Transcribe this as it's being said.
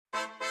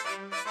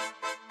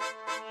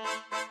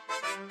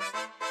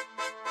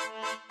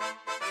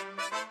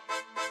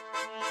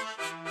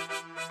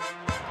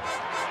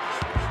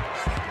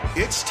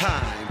It's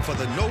time for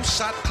the No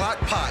Shot Clock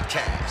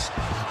Podcast.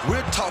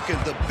 We're talking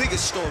the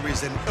biggest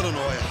stories in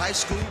Illinois high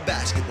school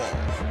basketball.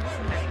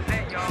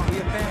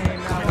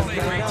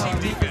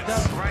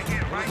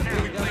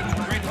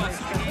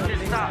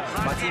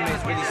 My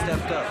teammates really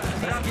stepped up.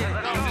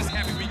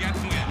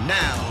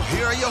 Now,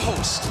 here are your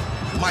hosts,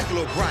 Michael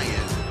O'Brien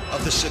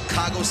of the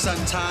Chicago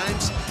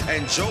Sun-Times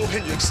and Joe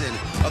Henricksen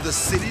of the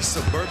City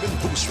Suburban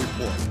Boost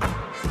Report.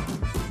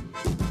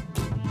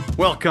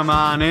 Welcome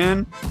on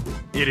in.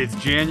 It is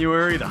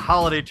January. The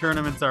holiday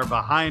tournaments are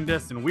behind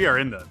us, and we are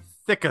in the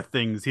thick of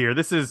things here.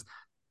 This is,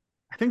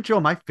 I think, Joe,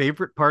 my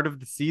favorite part of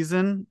the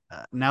season.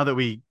 Now that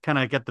we kind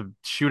of get the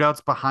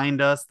shootouts behind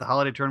us, the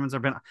holiday tournaments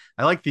have been.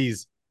 I like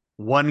these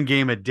one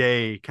game a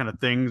day kind of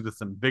things with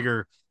some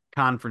bigger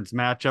conference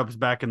matchups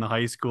back in the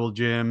high school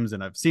gyms.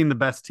 And I've seen the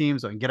best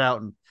teams, so I can get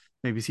out and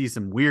maybe see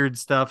some weird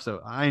stuff.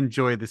 So I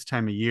enjoy this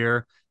time of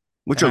year.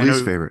 What's your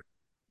least favorite?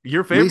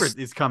 Your favorite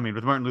is coming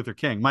with Martin Luther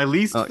King. My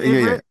least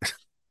favorite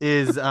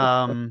is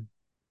I don't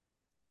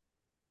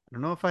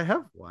know if I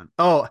have one.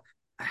 Oh,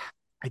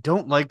 I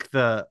don't like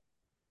the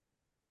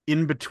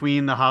in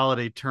between the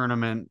holiday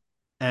tournament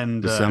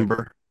and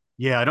December.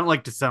 Yeah, I don't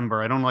like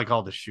December. I don't like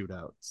all the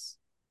shootouts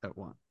at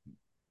once.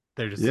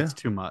 They're just it's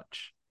too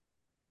much.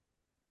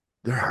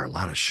 There are a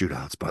lot of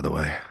shootouts, by the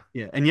way.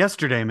 Yeah, and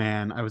yesterday,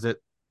 man, I was at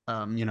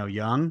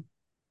Young.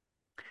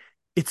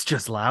 It's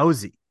just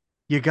lousy.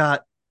 You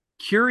got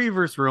Curie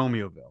versus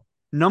Romeoville.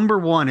 Number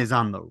one is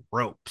on the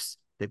ropes.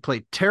 They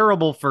played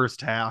terrible first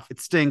half.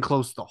 It's staying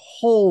close the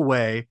whole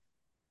way.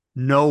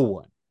 No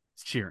one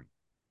is cheering.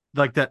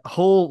 Like that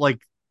whole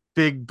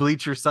big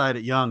bleacher side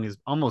at Young is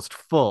almost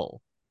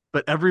full,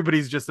 but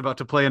everybody's just about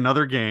to play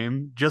another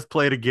game, just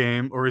played a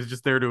game, or is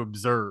just there to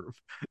observe.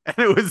 And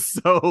it was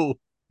so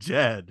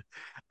dead.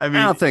 I mean,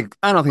 I don't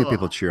think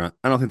people cheer on.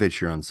 I don't think they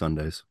cheer on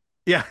Sundays.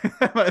 Yeah,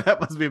 that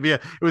must be. Yeah,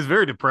 it was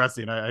very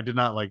depressing. I did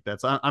not like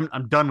that. So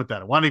I'm done with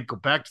that. I want to go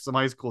back to some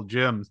high school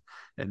gyms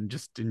and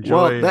just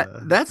enjoy.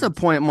 Well, that's a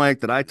point,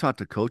 Mike, that I talk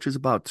to coaches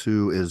about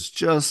too. Is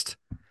just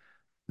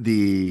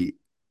the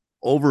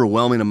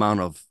overwhelming amount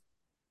of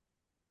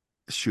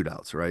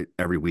shootouts, right?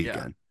 Every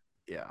weekend.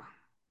 Yeah.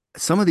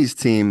 Some of these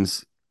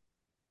teams,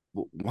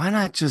 why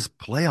not just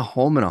play a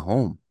home and a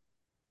home?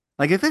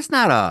 Like if it's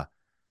not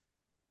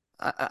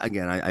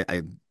again,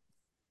 I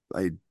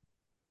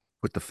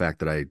put the fact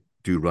that I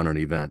do run an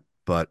event,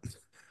 but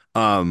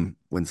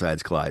when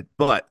sides collide.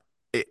 But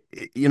if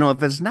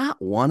it's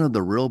not one of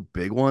the real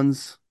big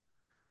ones,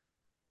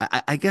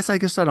 I guess I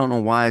don't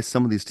know why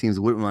some of these teams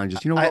wouldn't mind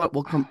just what,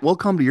 we'll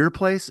come to your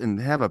place and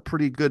have a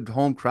pretty good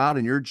home crowd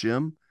in your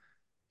gym,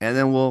 and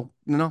then we'll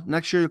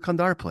next year you'll come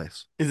to our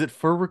place. Is it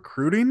for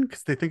recruiting?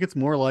 Because they think it's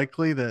more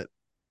likely that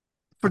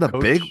for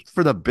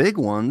the big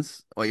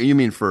ones. Well, you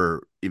mean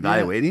for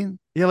evaluating?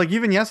 Yeah, like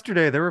even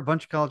yesterday there were a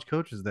bunch of college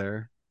coaches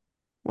there.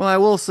 Well, I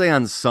will say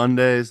on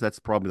Sundays, that's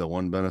probably the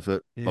one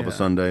benefit of a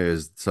Sunday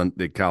is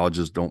the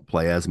colleges don't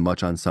play as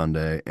much on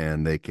Sunday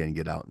and they can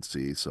get out and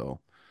see.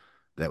 So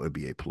that would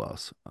be a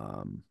plus.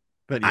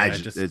 But yeah, I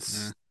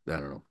don't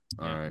know.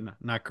 All right.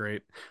 Not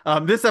great.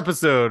 This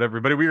episode,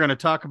 everybody, we're going to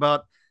talk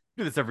about,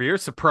 we do this every year,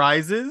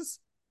 surprises.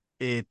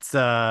 It's,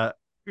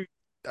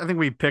 I think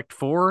we picked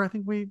 4. I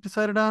think we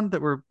decided on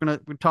that we're going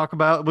to talk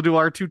about. We'll do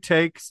our 2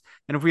 takes.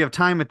 And if we have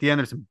time at the end,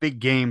 there's some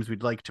big games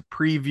we'd like to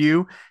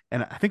preview.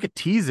 And I think a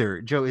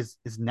teaser, Joe, is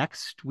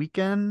next week.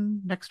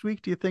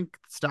 Do you think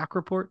stock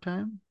report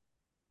time?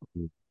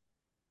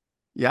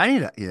 Yeah, I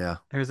need it. Yeah.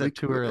 There's that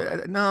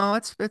tour. No,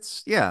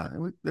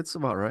 that's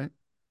about right.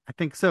 I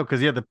think so.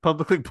 Cause the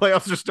public league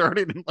playoffs are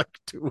starting in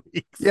 2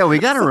 weeks. Yeah. We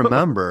got to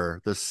remember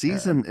the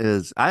season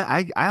is,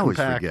 I always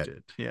forget.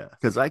 Yeah.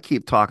 Cause I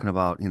keep talking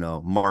about,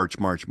 March.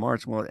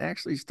 Well, it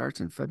actually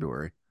starts in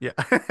February. Yeah.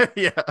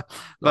 Yeah.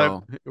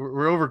 But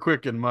we're over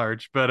quick in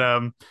March, but,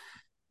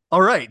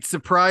 all right.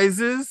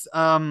 Surprises.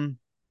 I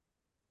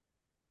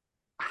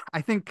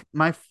think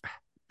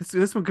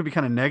this one could be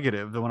kind of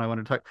negative. The one I want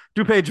to talk,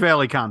 DuPage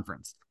Valley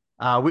Conference.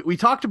 We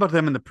talked about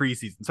them in the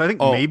preseason, so I think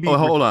maybe. Oh,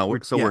 hold on.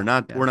 We're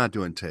not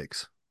doing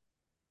takes.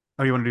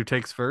 Oh, you want to do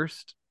takes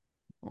first?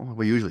 Well,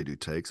 we usually do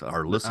takes.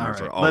 Our listeners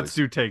are always. Let's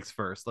do takes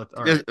first. All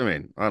right. I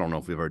mean, I don't know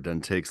if we've ever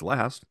done takes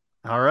last.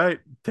 All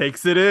right,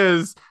 takes it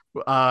is.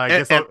 And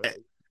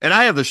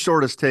I have the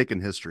shortest take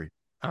in history.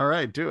 All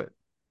right, do it.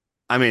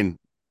 I mean,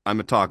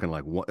 I'm talking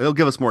it'll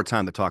give us more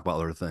time to talk about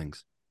other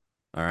things.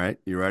 All right,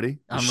 you ready?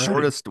 I'm ready.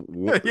 Shortest.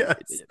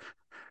 Yes.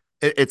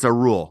 It's a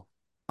rule,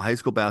 a high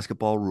school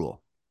basketball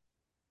rule.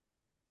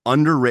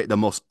 The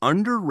most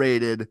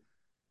underrated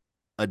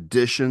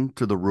addition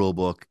to the rule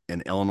book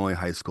in Illinois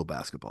high school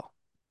basketball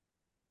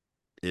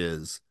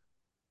is,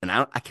 and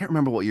I can't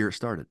remember what year it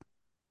started,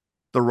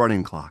 the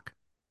running clock.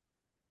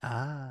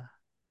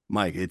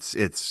 Mike,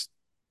 it's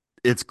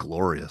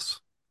glorious.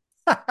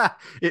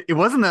 It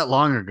wasn't that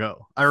long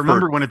ago. I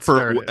remember when it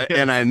started.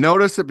 And I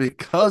noticed it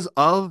because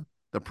of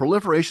the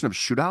proliferation of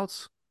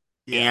shootouts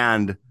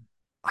and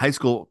high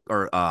school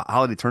or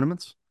holiday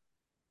tournaments.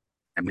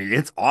 I mean,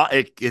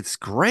 it's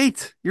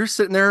great. You're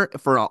sitting there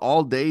for an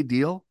all-day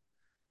deal.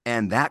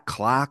 and that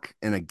clock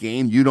in a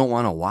game you don't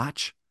want to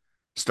watch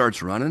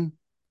starts running.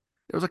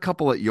 There was a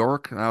couple at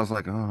York, and I was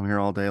like, oh, I'm here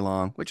all day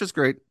long, which is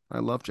great. I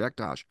love Jack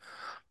Tosh.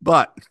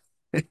 But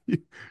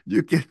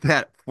you get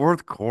that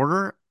fourth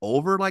quarter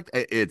over like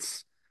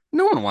it's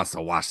no one wants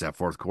to watch that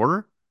fourth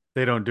quarter.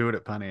 They don't do it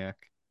at Pontiac.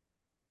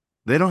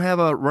 They don't have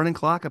a running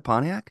clock at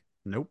Pontiac,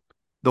 Nope.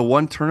 the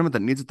one tournament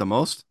that needs it the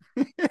most.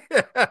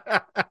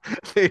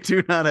 They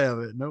do not have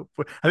it. Nope.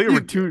 I think there were You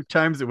two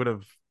times it would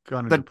have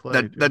gone into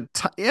play.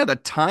 the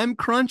time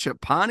crunch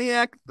at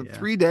Pontiac, the Yeah.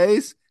 3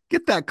 days.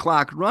 Get that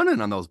clock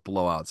running on those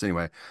blowouts.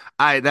 Anyway,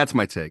 that's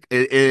my take.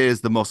 It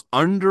is the most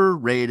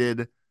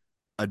underrated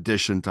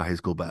addition to high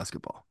school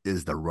basketball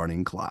is the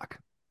running clock.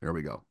 There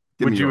we go.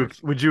 Give me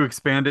yours. Would you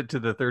expand it to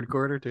the third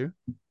quarter too?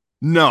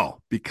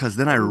 No, because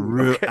then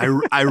Okay.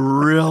 I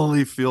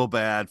really feel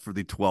bad for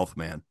the 12th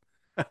man,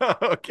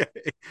 Okay.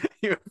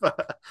 You,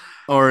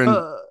 or in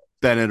uh,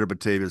 Bennett or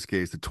Batavia's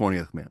case, the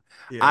 20th man.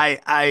 yeah.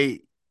 I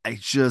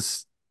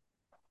just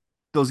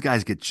those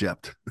guys get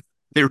gypped.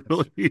 They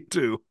really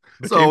do.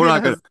 So we're Batavia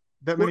not has gonna.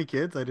 that many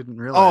kids? I didn't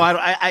Oh, realize.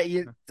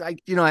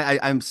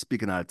 I'm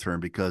speaking out of turn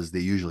because they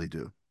usually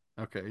do,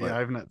 Okay. Yeah, but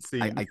I've not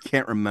seen. I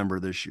can't remember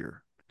this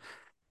year.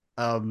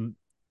 Um,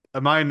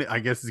 mine, I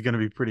guess, is going to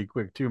be pretty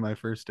quick too. My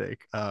first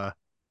take.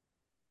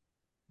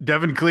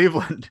 Devin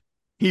Cleveland.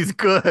 He's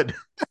good.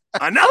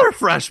 Another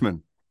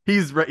freshman.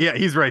 He's right. Yeah,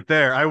 he's right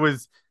there. I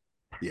was,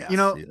 you Yes,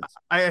 know, he is.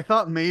 I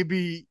thought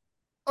maybe.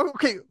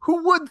 Okay,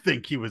 who would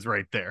think he was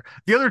right there?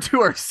 The other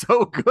two are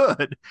so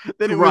good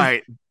that it was.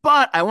 Right.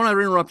 But I want to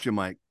interrupt you,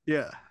 Mike.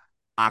 Yeah.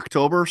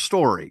 October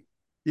story.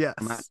 Yes.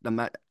 I'm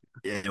not,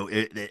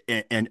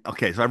 and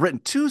okay, so I've written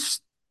two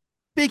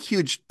big,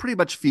 huge, pretty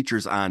much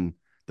features on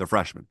the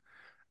freshmen.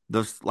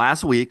 This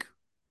last week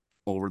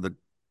over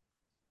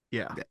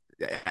Yeah.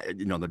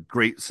 the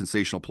great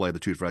sensational play of the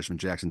two freshmen,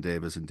 Jackson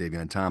Davis and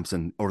Davion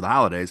Thompson over the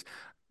holidays.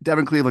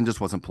 Devin Cleveland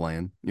just wasn't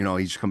playing.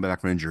 He's come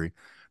back from injury.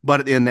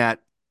 But in that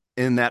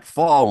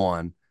fall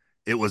one,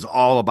 it was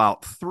all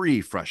about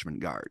three freshman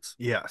guards.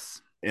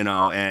 Yes. And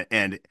I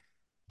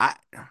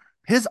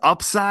his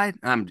upside.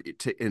 I'm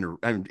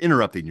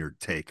interrupting your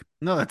take.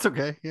 No, that's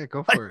okay. Yeah,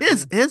 go But for it.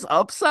 his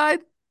upside,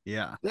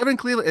 Yeah. Devin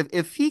Cleveland,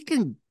 if he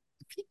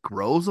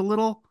grows a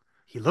little,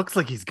 He looks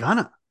like he's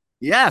gonna.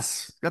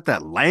 yes, got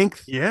that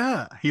length.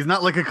 Yeah. He's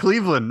not like a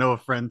Cleveland. No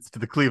offense to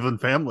the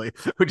Cleveland family,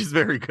 which is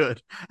very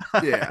good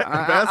Yeah,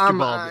 at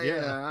basketball. But yeah.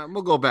 yeah,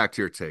 we'll go back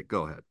to your take.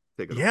 Go ahead,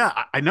 take it away.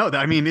 Yeah, I know that.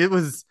 I mean, it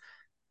was.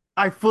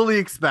 I fully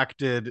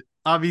expected.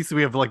 Obviously,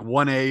 we have like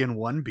 1A and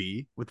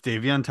 1B with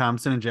Davion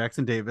Thompson and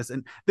Jackson Davis,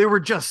 and they were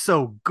just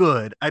so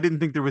good. I didn't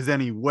think there was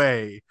any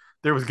way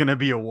there was going to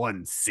be a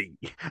 1C.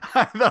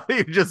 I thought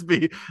it'd just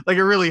be like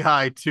a really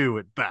high 2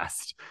 at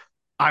best.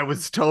 I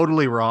was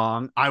totally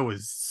wrong. I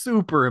was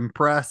super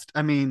impressed.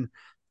 I mean,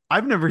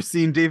 I've never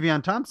seen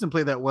Davion Thompson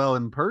play that well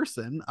in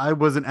person. I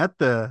wasn't at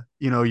the,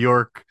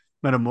 York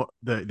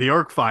the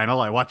York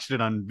final. I watched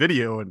it on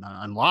video and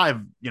on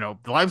live, the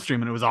live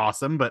stream, and it was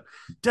awesome. But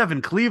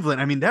Devin Cleveland,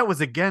 I mean, that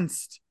was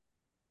against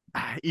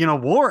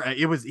War.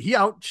 He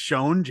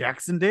outshone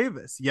Jackson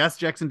Davis. Yes,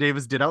 Jackson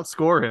Davis did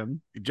outscore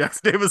him.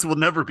 Jackson Davis will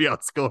never be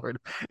outscored,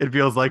 it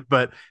feels like,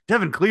 but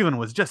Devin Cleveland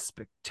was just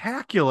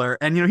spectacular.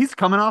 And he's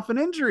coming off an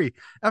injury.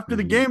 After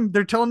the game,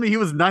 they're telling me he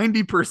was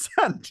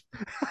 90%.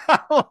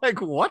 Like,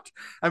 what?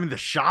 I mean, the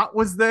shot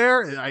was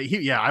there.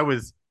 I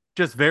was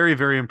just very,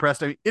 very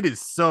impressed. I mean, it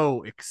is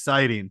so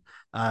exciting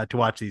to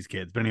watch these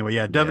kids. But anyway,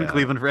 yeah, Devin Yeah.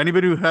 Cleveland, for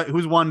anybody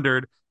who's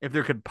wondered if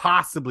there could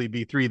possibly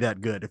be three that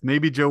good, if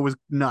maybe Joe was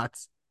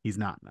nuts, he's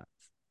not nuts.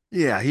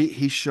 Yeah,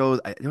 he showed.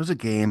 There was a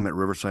game at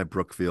Riverside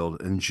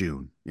Brookfield in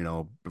June,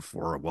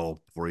 before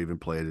he even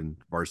played in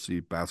varsity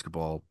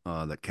basketball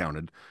that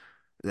counted.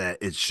 That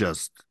it's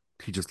just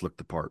he just looked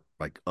the part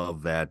like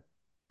of that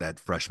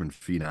freshman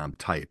phenom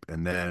type,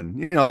 and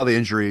then the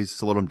injuries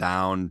slowed him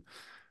down,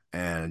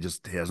 and it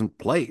just he hasn't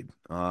played.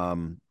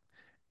 And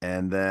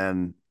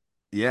then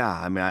yeah,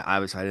 I mean, I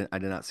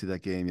did not see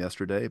that game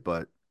yesterday,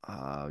 but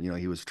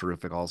he was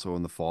terrific also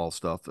in the fall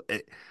stuff.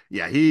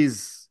 Yeah,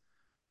 he's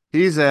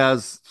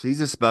as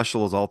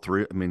special as all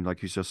three. I mean,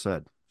 like you just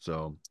said.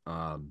 So,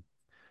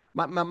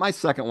 my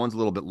second one's a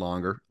little bit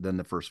longer than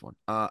the first one.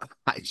 I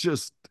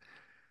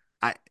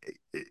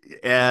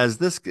as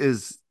this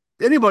is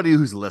anybody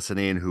who's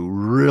listening who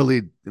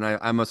really, and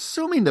I'm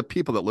assuming the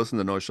people that listen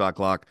to No Shot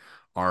Clock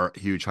are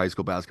huge high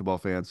school basketball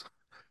fans.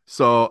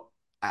 So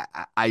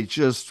I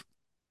just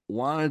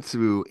wanted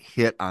to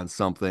hit on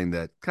something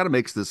that kind of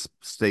makes this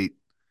state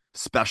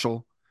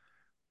special,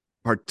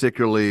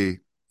 particularly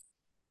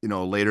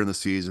later in the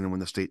season when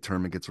the state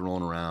tournament gets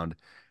rolling around.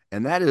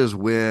 And that is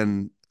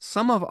when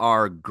some of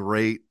our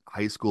great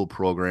high school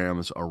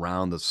programs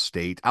around the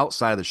state,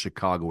 outside of the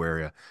Chicago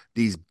area,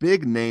 these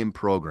big name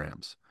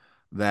programs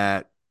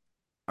that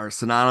are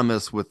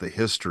synonymous with the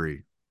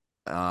history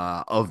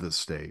of the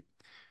state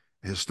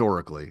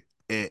historically,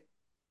 it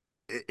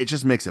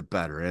just makes it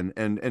better.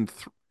 And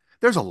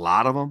there's a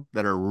lot of them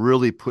that are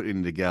really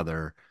putting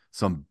together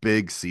some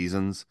big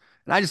seasons.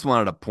 And I just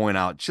wanted to point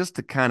out, just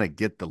to kind of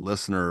get the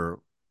listener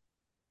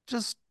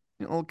just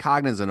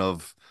cognizant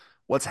of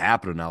what's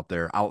happening out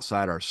there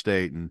outside our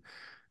state. And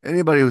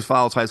anybody who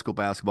follows high school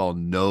basketball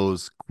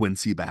knows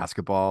Quincy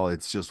basketball.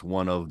 It's just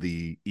one of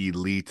the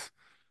elite.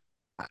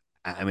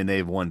 I mean,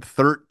 they've won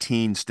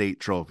 13 state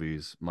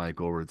trophies, Mike,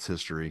 over its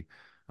history,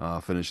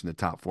 finishing the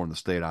top four in the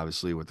state,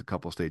 obviously, with a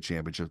couple of state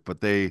championships.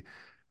 But they've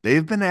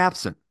been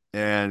absent.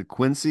 And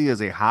Quincy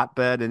is a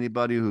hotbed.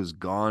 Anybody who's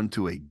gone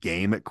to a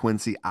game at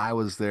Quincy, I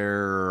was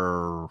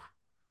there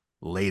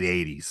late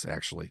 80s,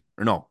 actually.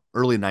 Or no,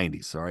 early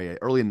 90s. Sorry.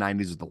 Early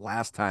 90s was the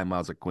last time I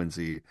was at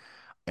Quincy.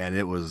 And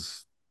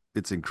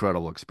it's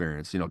incredible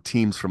experience.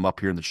 Teams from up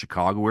here in the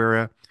Chicago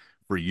area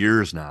for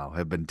years now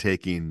have been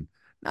taking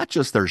not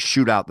just their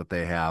shootout that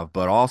they have,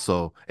 but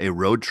also a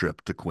road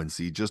trip to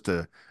Quincy just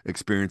to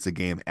experience a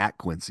game at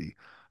Quincy.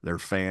 Their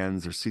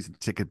fans, their season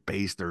ticket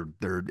based, their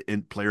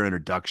player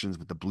introductions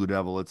with the Blue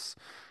Devil. It's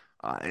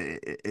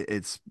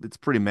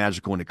pretty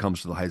magical when it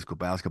comes to the high school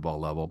basketball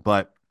level.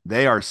 But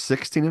they are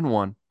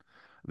 16-1.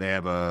 They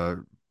have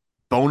a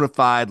bona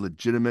fide,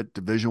 legitimate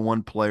Division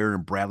One player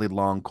in Bradley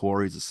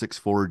Longcore. He's a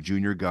 6'4"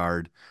 junior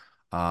guard,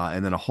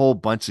 and then a whole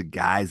bunch of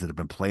guys that have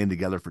been playing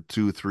together for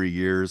 2 or 3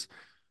 years.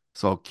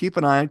 So keep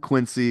an eye on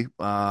Quincy.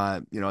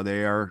 They're going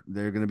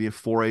to be a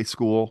 4A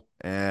school,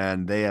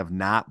 and they have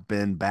not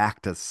been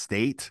back to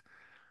state.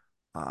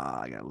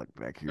 I gotta look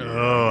back here.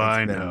 Oh, It's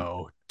I been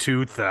know.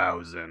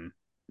 2000.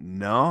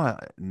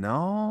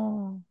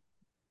 no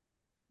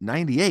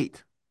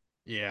 98.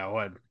 Yeah,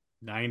 what?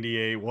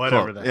 98, Close.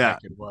 whatever the Yeah,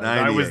 heck it was.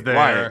 I was 98.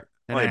 Why? there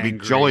and Why, they beat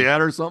angry.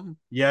 Joliet or something?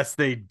 Yes,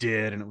 they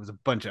did, and it was a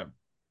bunch of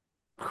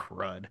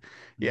crud. All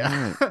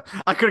Yeah. right.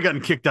 I could have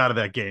gotten kicked out of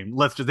that game.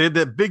 They had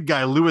that big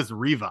guy, Luis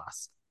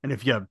Rivas. And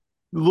if you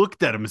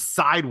looked at him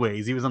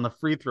sideways, he was on the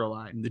free throw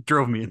line. It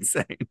drove me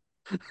insane.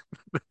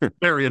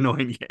 Very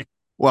annoying game.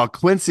 Well,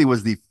 Quincy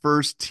was the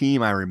first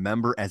team I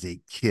remember as a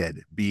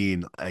kid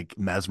being like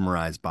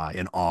mesmerized by,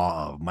 in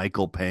awe of.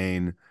 Michael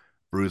Payne,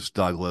 Bruce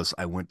Douglas.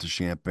 I went to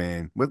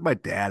Champaign with my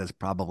dad as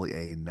probably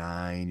a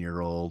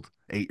 9-year old,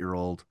 8-year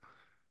old.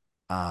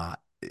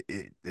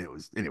 It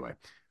was anyway.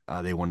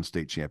 They won the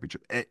state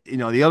championship.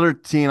 The other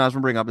team I was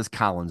going to bring up is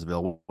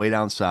Collinsville, way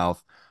down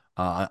south.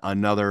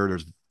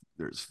 There's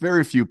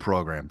very few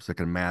programs that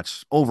can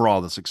match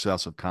overall the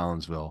success of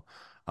Collinsville.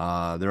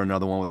 They're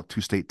another one with 2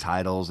 state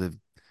titles. They've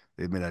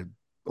made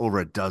over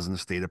a dozen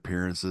state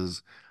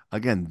appearances.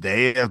 Again,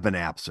 they have been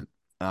absent.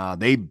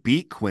 They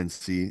beat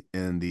Quincy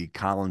in the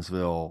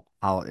Collinsville.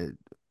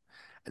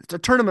 It's a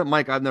tournament,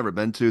 Mike, I've never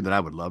been to that I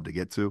would love to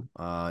get to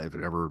if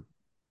it ever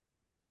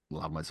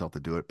allowed myself to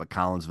do it. But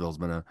Collinsville's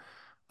been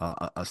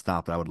a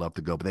stop that I would love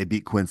to go. But they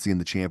beat Quincy in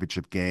the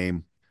championship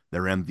game.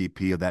 Their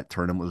MVP of that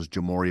tournament was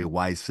Jamoria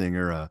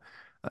Weisinger.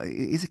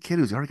 He's a kid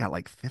who's already got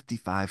like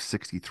 55,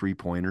 63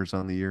 pointers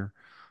on the year.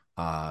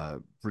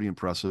 Pretty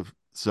impressive.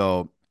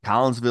 So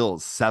Collinsville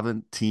is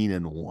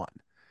 17-1.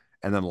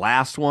 And then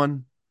last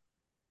one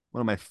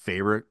of my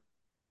favorite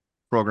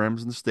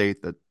programs in the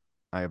state that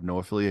I have no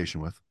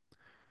affiliation with,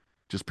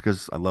 just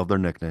because I love their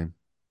nickname,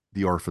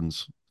 the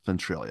Orphans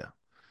Centralia.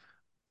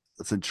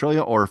 The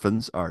Centralia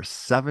Orphans are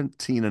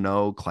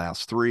 17-0,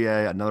 Class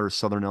 3A, another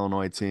Southern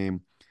Illinois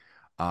team.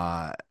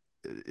 Uh,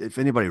 if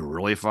anybody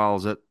really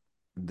follows it,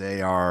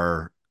 they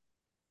are.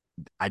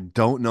 I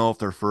don't know if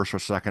they're first or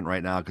second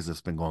right now because it's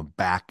been going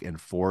back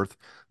and forth.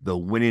 The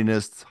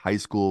winningest high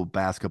school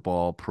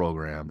basketball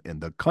program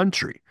in the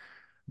country.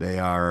 They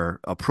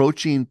are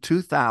approaching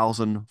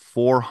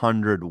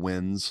 2,400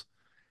 wins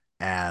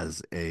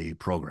as a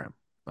program.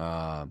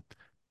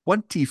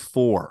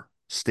 24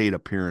 state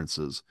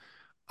appearances.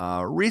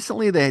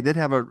 Recently, they did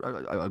have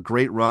a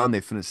great run.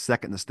 They finished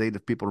second in the state,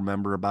 if people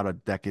remember, about a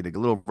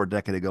little over a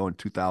decade ago in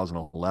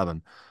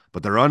 2011.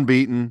 But they're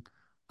unbeaten.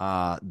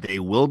 They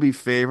will be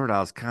favored. I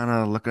was kind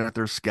of looking at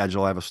their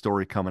schedule. I have a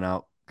story coming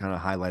out, kind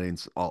of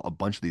highlighting a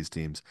bunch of these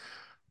teams.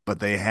 But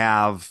they're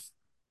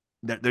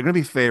going to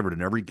be favored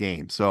in every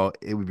game. So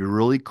it would be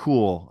really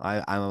cool.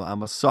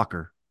 I'm a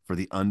sucker for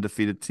the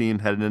undefeated team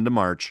heading into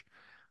March.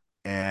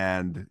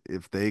 And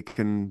if they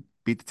can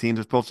beat the teams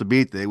they're supposed to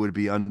beat, they would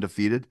be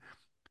undefeated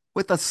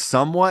with a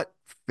somewhat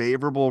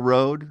favorable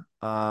road,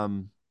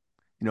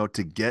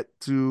 to get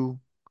to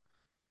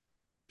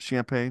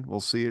Champaign.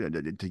 We'll see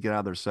it to get out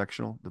of their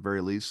sectional at the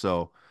very least.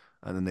 So,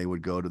 and then they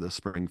would go to the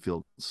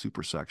Springfield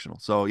Super Sectional.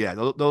 So yeah,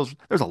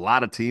 there's a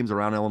lot of teams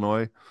around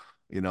Illinois.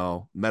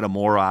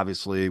 Metamora,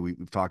 obviously,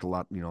 we've talked a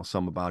lot,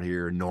 some about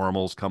here.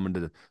 Normals coming to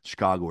the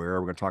Chicago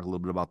area. We're going to talk a little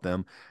bit about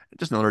them.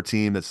 Just another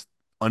team that's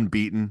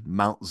unbeaten,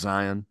 Mount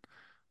Zion.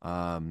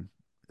 Um,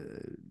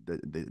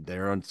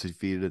 they're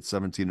undefeated at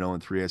 17-0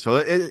 and 3A. So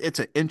it's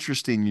an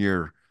interesting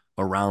year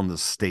around the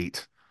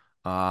state.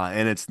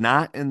 And it's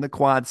not in the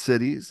Quad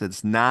Cities.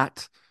 It's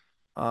not,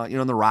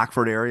 in the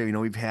Rockford area.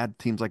 We've had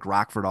teams like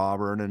Rockford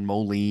Auburn and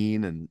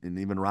Moline and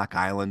even Rock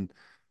Island.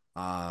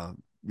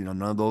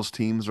 None of those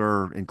teams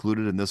are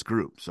included in this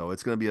group. So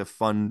it's going to be a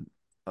fun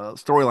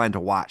storyline to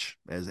watch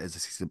as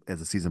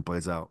the season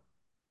plays out.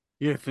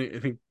 Yeah, I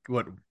think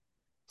what?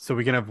 So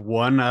we can have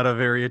one out of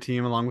area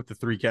team along with the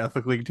 3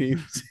 Catholic League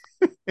teams.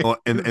 Oh,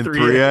 in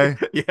 3A.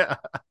 3A? Yeah.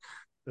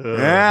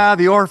 Yeah,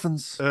 the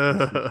orphans.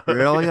 Yeah,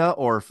 Australia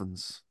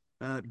orphans.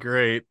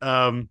 great.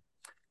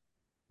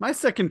 My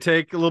second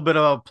take, a little bit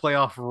of a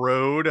playoff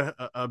road,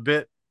 a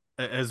bit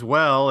as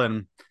well.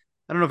 And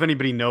I don't know if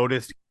anybody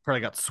noticed,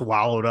 probably got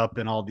swallowed up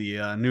in all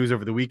the news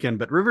over the weekend,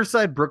 but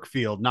Riverside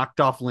Brookfield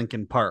knocked off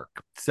Lincoln Park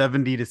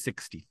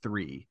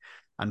 70-63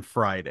 on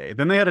Friday.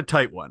 Then they had a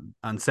tight one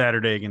on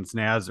Saturday against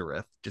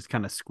Nazareth, just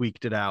kind of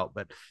squeaked it out.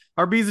 But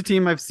RB's a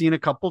team I've seen a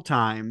couple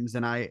times,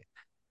 and I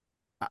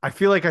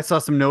feel like I saw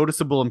some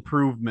noticeable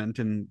improvement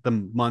in the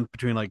month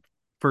between like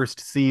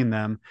first seeing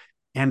them.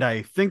 And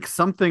I think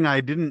something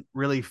I didn't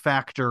really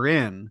factor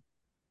in,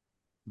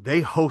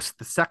 they host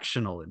the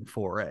sectional in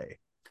 4A.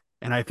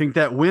 And I think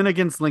that win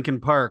against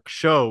Lincoln Park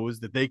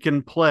shows that they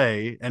can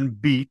play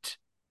and beat,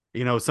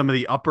 some of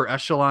the upper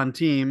echelon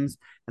teams.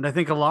 And I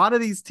think a lot of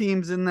these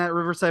teams in that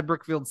Riverside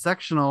Brookfield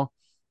sectional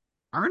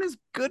aren't as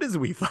good as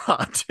we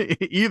thought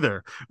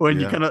either when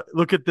you Yeah. kind of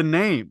look at the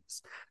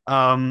names.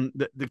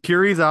 The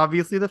Curie's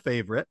obviously the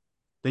favorite.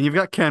 Then you've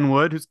got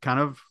Kenwood, who's kind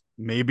of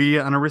maybe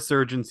on a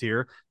resurgence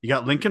here. You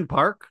got Lincoln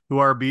Park, who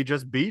RB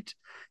just beat.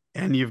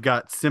 And you've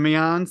got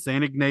Simeon,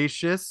 St.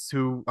 Ignatius,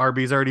 who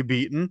RB's already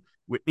beaten.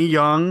 Whitney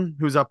Young,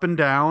 who's up and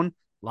down.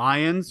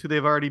 Lions, who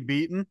they've already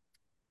beaten.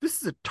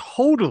 This is a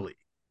totally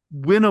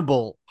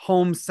winnable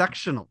home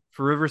sectional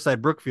for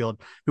Riverside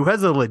Brookfield, who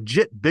has a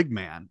legit big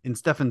man in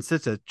Stefan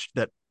Sitic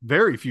that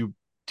very few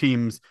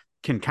teams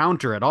can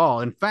counter at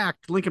all. In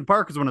fact, Lincoln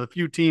Park is one of the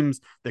few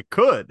teams that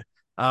could,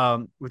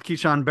 with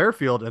Keyshawn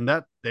Bearfield, and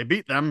that they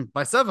beat them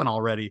by 7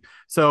 already.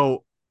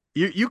 So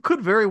you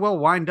could very well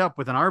wind up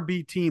with an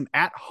RB team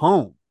at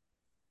home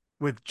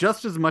with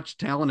just as much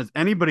talent as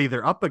anybody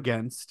they're up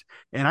against.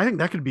 And I think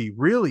that could be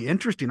really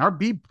interesting.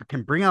 RB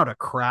can bring out a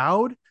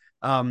crowd.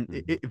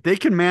 If they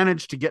can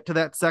manage to get to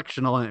that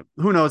sectional, and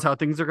who knows how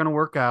things are going to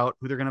work out,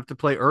 who they're going to have to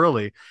play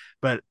early.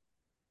 But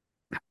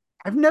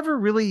I've never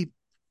really,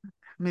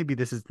 maybe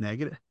this is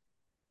negative.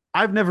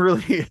 I've never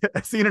really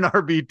seen an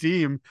RB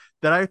team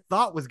that I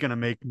thought was going to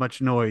make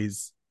much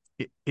noise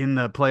in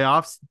the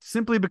playoffs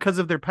simply because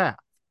of their path.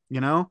 You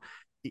know,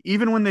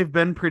 even when they've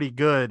been pretty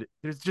good,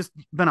 there's just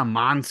been a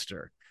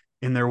monster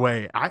in their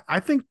way. I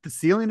think the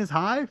ceiling is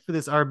high for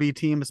this RB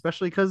team,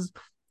 especially because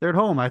they're at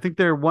home. I think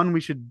they're one we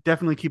should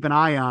definitely keep an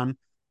eye on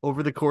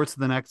over the course of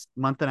the next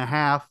month and a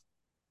half.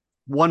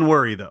 One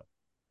worry, though,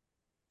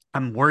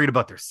 I'm worried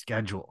about their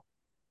schedule.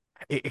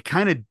 It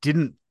kind of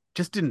didn't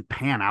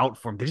pan out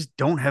for them. They just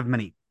don't have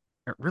many,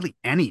 really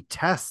any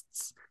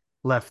tests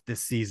left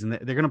this season.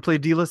 They're going to play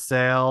De La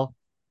Salle.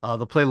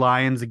 They'll play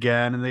Lions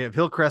again, and they have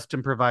Hillcrest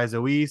and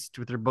Proviso East,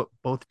 with their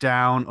both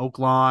down. Oak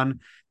Lawn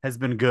has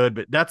been good,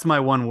 but that's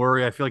my one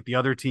worry. I feel like the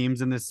other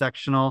teams in this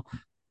sectional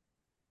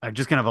are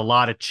just going to have a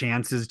lot of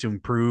chances to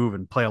improve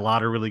and play a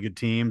lot of really good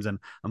teams, and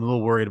I'm a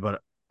little worried about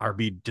it.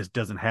 RB just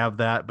doesn't have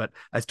that, but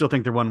I still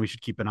think they're one we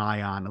should keep an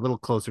eye on, a little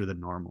closer than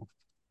normal.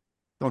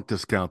 Don't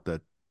discount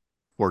that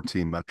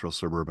 14 Metro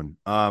Suburban.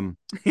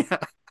 Yeah.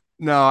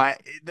 No,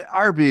 the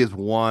RB has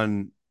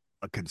won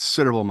a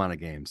considerable amount of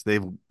games.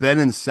 They've been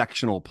in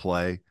sectional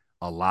play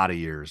a lot of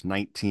years,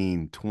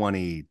 19,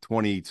 20,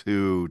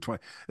 22,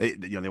 20.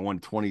 They won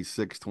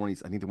 26, 20.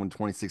 I think they won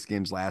 26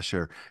 games last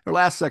year. Their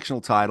last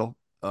sectional title,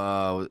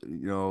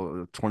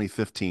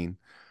 2015.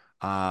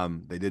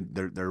 They did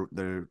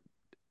they're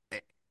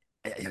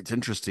it's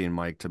interesting,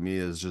 Mike, to me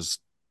is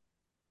just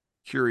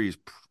Curie's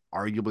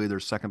arguably their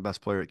second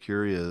best player at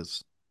Curie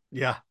is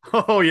Yeah.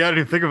 Oh, yeah. I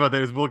didn't think about that.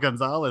 It was Will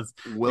Gonzalez,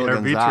 Will the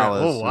RB trap. Oh,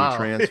 Gonzalez, who wow.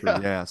 transferred.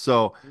 Yeah. Yeah.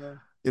 So,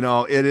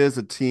 Yeah. it is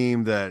a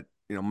team that,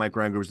 Mike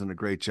Ranger's done a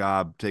great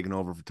job taking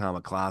over for Tom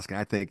McCloskey.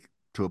 I think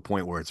to a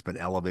point where it's been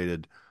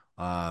elevated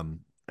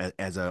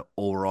as a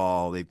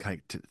overall, they've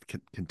kind of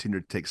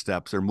continued to take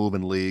steps. They're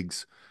moving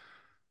leagues.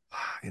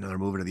 They're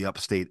moving to the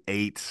upstate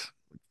 8.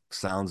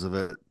 Sounds of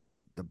it.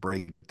 The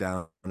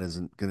breakdown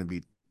isn't going to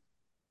be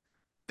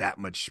that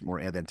much more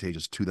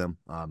advantageous to them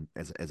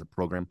as a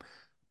program.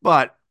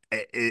 But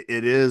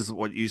it is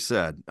what you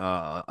said,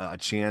 a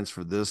chance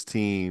for this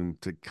team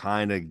to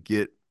kind of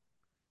get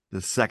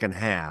the second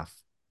half,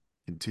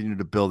 continue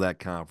to build that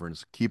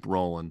conference, keep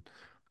rolling,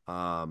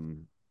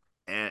 and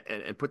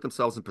put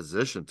themselves in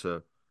position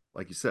to,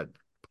 like you said,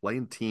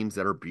 playing teams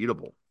that are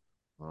beatable.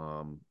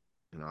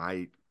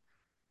 I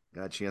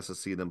got a chance to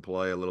see them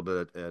play a little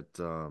bit at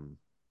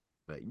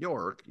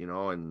York,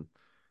 and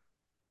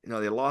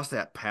they lost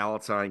that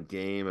Palatine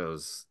game. It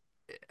was,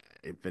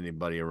 if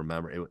anybody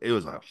remember, it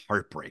was a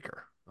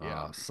heartbreaker.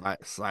 Yeah.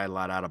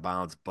 Sideline out of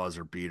bounds,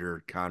 buzzer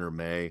beater, Connor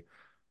May.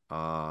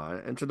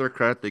 And to their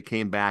credit, they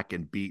came back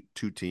and beat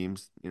 2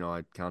 teams,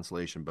 at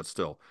consolation, but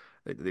still,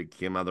 they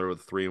came out there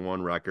with a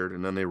 3-1 record,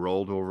 and then they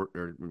rolled over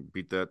or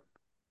beat that,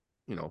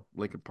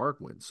 Lincoln Park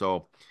win.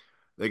 So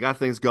they got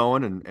things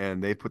going,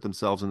 and they put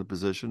themselves in the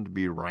position to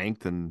be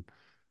ranked, and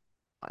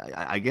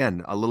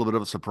again, a little bit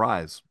of a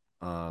surprise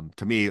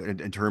to me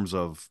in terms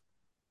of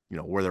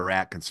where they're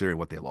at considering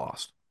what they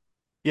lost.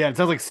 Yeah. It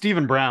sounds like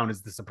Stephen Brown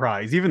is the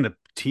surprise. Even the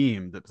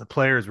team, the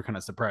players were kind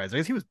of surprised. I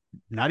guess he was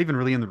not even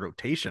really in the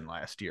rotation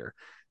last year,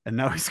 and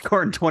now he's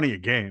scoring 20 a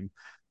game.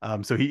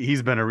 So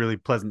he's been a really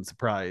pleasant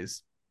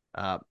surprise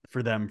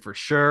for them for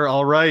sure.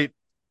 All right,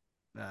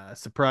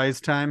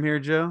 surprise time here,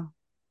 Joe.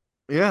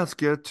 Yeah, let's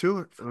get to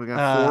it. We got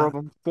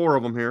Uh, four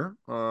of them here.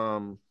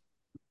 You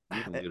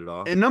can lead it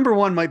off. and number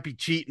one might be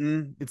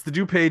cheating. It's the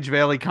DuPage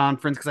Valley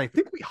Conference because I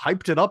think we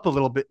hyped it up a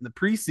little bit in the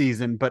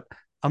preseason, but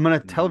I'm gonna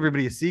tell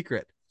everybody a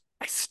secret.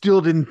 I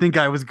still didn't think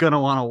I was gonna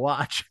want to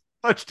watch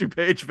much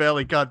DuPage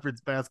Valley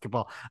Conference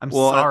basketball. I'm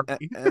Well,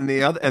 sorry. and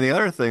the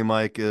other thing,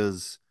 Mike,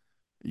 is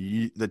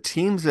the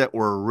teams that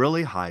were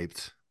really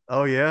hyped.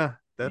 Oh yeah,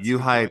 that's a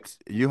good point.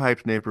 You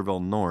hyped Naperville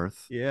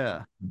North.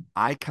 Yeah,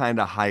 I kind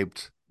of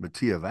hyped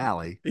Mattia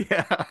Valley,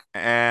 yeah,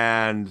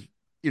 and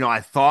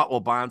I thought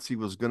Wabansie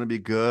was going to be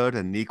good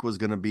and Nequa was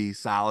going to be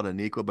solid and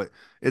Nequa, but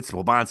it's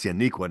Wabansie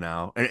and Nequa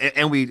now, and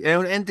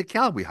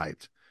DeKalb we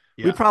hyped.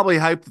 We yeah. probably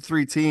hyped the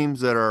three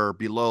teams that are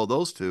below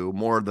those two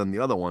more than the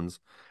other ones,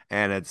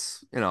 and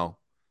it's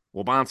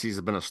Wabansie's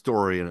been a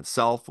story in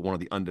itself, one of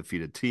the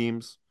undefeated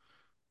teams.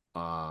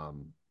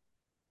 Um,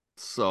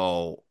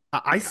 so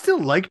I yeah, still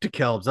like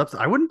DeKalb's ups.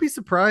 I wouldn't be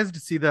surprised to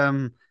see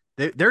them.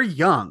 They're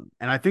young,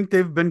 and I think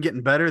they've been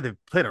getting better. They've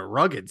played a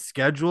rugged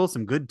schedule,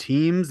 some good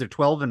teams. They're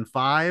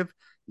 12-5.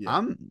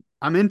 yeah.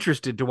 I'm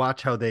interested to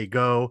watch how they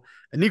go.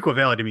 Aniqua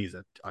Valley to me is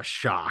a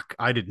shock.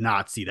 I did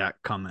not see that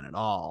coming at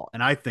all,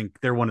 and I think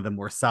they're one of the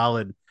more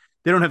solid.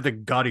 They don't have the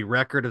gaudy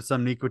record of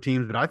some Niqua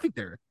teams, but I think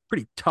they're a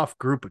pretty tough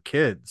group of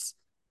kids.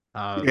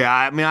 Uh, Yeah,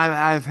 I mean,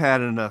 I've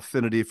had an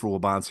affinity for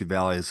Wabansie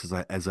Valley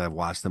as I've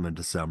watched them in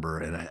December,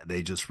 and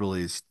they just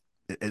really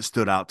it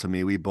stood out to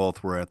me. We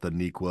both were at the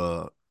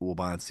Nequa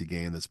Wabansie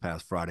game this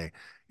past Friday.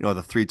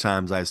 The three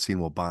times I've seen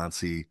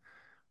Wabansie,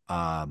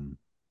 um,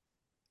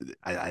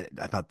 I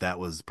thought that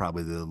was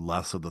probably the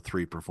less of the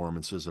three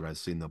performances that I've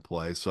seen them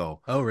play.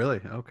 So, oh,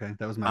 really? Okay,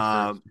 that was my first.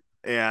 um,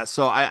 yeah,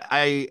 so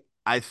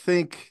I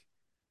think.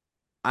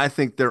 I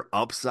think their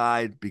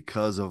upside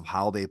because of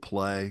how they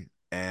play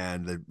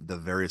and the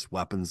various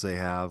weapons they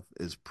have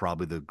is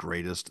probably the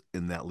greatest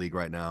in that league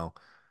right now.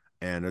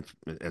 And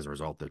as a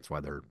result, that's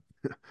why they're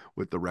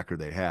with the record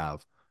they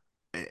have.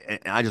 And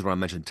I just want to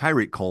mention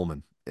Tyreek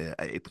Coleman,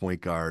 a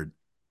point guard,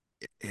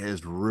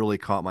 has really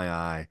caught my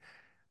eye.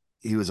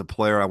 He was a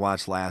player I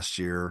watched last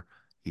year.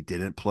 He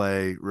didn't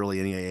play really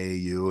any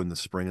AAU in the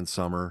spring and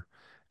summer,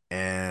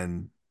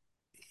 and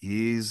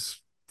he's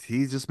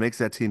he just makes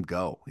that team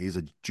go. He's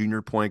a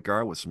junior point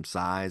guard with some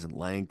size and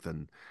length,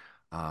 and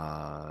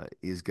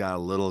he's got a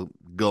little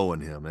go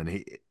in him,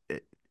 and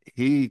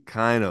he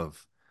kind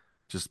of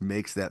just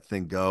makes that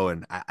thing go.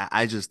 And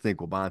I just think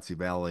Wabansie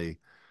Valley,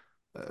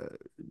 uh,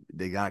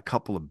 they got a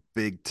couple of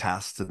big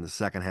tests in the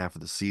second half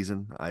of the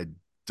season. I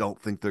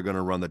don't think they're going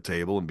to run the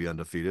table and be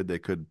undefeated. They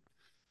could.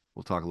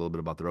 We'll talk a little bit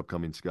about their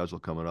upcoming schedule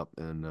coming up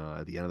and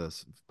at the end of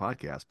this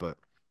podcast, but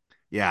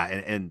yeah,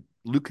 and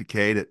Luke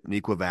Cade at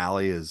Nequa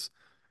Valley is,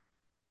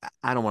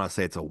 I don't want to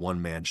say it's a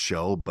one man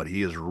show, but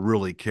he has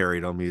really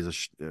carried them.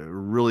 He's a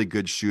really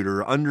good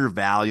shooter,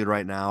 undervalued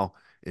right now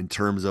in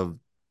terms of,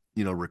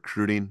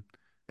 recruiting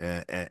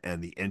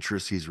and the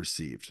interest he's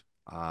received.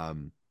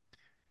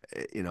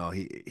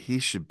 He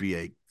should be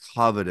a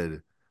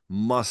coveted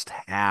must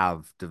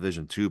have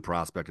Division II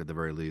prospect at the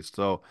very least.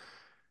 So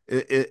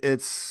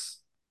it's,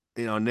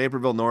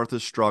 Naperville North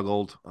has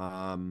struggled,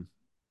 and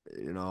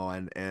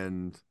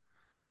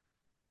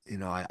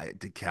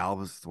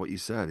DeKalb is what you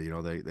said.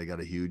 They got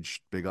a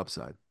huge, big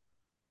upside.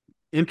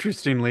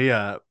 Interestingly,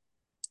 our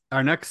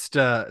next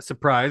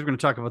surprise, we're going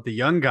to talk about the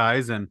young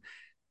guys. And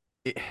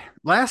it,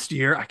 last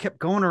year, I kept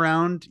going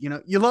around.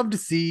 You love to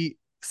see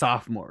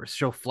sophomores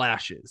show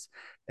flashes,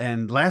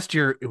 and last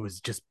year it was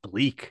just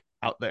bleak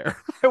out there.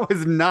 It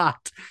was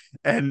not.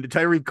 And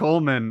Tyree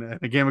Coleman, in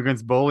a game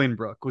against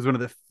Bolingbrook, was one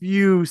of the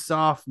few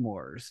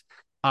sophomores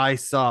I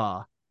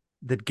saw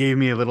that gave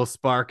me a little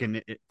spark, and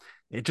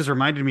it just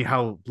reminded me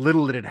how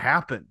little it had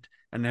happened.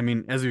 And I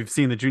mean, as we've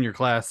seen, the junior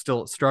class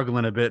still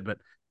struggling a bit, but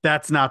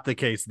that's not the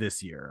case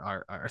this year.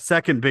 Our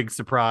second big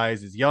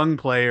surprise is young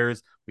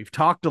players. We've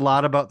talked a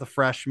lot about the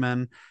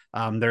freshmen.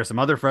 There are some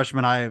other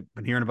freshmen I've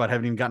been hearing about,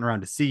 haven't even gotten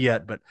around to see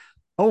yet, but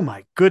oh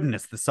my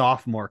goodness, the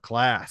sophomore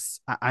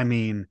class. I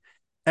mean,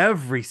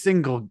 every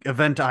single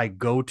event I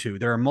go to,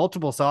 there are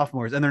multiple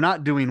sophomores, and they're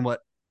not doing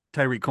what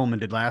Tyreek Coleman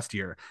did last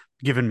year,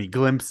 giving me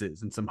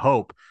glimpses and some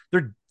hope.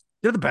 They're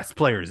the best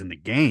players in the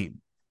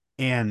game.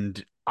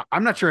 And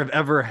I'm not sure I've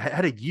ever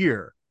had a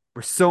year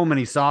where so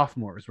many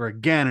sophomores were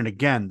again and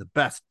again the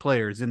best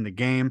players in the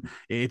game.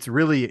 It's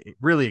really,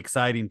 really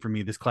exciting for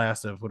me, this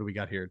class of what do we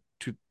got here?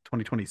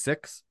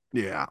 2026.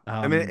 Yeah.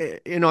 I mean,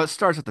 Um, it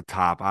starts at the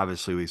top.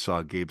 Obviously, we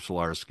saw Gabe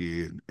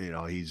Solarski.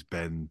 He's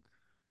been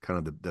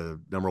kind of the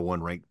number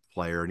one ranked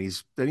player, and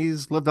he's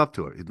lived up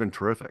to it. He's been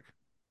terrific.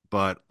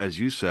 But as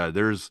you said,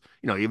 there's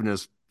even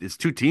his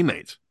two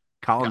teammates,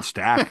 Colin yeah.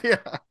 Stack. Yeah.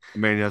 I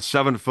mean, a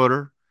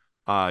 7-footer.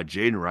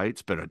 Jaden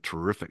Wright's been a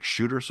terrific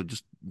shooter. So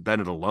just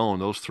Bennett alone,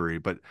 those three.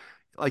 But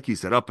like you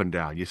said, up and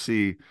down, you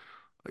see,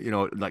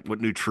 like what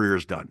New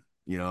Trier's done.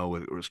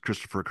 It was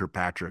Christopher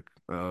Kirkpatrick,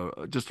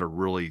 just a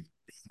really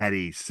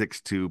heady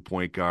 6'2"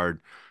 point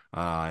guard.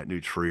 at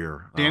New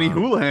Trier. Danny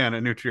Houlihan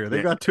at New Trier. They've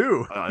Yeah, got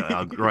two. He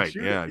can great.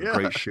 shoot it. Yeah, Yeah.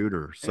 great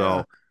shooter.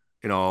 Yeah.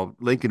 So,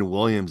 Lincoln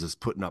Williams is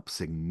putting up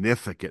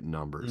significant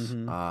numbers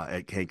Hmm.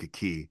 at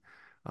Kankakee.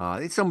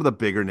 It's some of the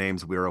bigger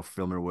names we are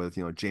familiar with.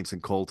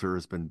 Jameson Coulter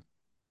has been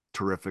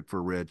terrific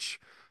for Rich.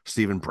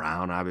 Stephen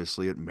Brown,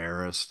 obviously, at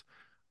Marist.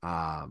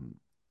 Um,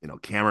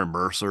 Cameron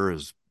Mercer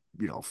is,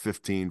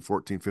 15,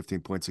 14,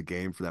 15 points a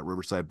game for that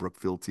Riverside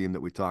Brookfield team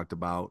that we talked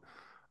about.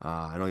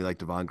 I know you like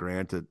Devon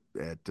Grant at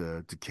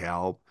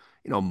DeKalb.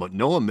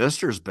 Noah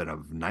Mister's been a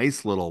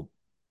nice little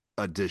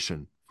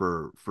addition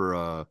for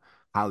a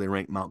highly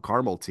ranked Mount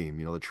Carmel team.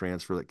 The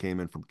transfer that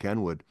came in from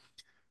Kenwood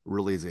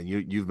really is in.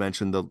 You've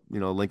mentioned the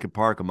Lincoln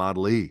Park, Ahmad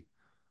Lee.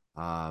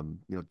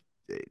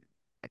 It,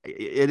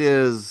 it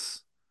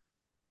is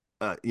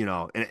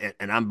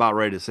and I'm about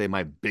ready to say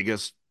my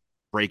biggest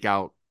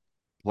breakout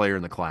player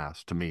in the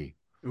class to me.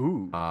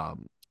 Ooh.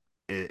 Um,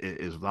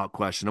 is without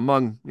question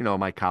among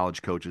my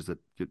college coaches that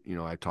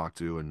I talk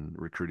to and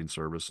recruiting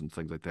service and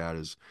things like that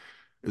is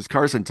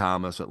Carson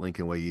Thomas at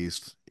Lincoln Way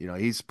East.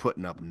 He's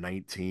putting up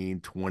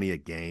 19, 20 a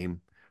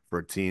game for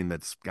a team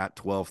that's got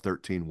 12,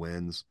 13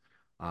 wins.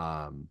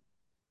 Um,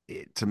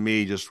 to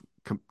me,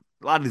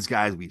 a lot of these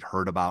guys we've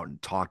heard about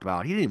and talked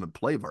about. He didn't even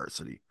play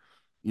varsity,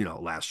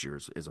 last year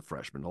as a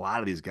freshman. A lot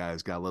of these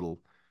guys got a little,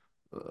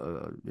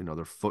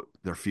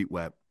 their feet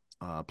wet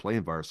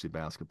playing varsity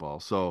basketball.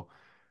 So,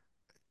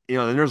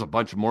 then there's a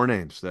bunch of more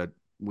names that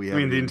we I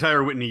mean, haven't the even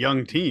entire Whitney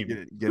Young team,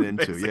 get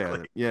into. basically.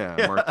 Yeah, yeah,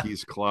 Yeah.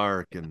 Marquise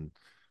Clark and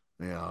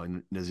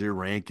Nazir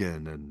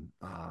Rankin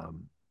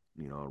and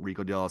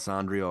Rico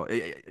D'Alessandro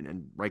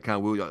and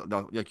Raikon Wu.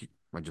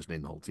 I just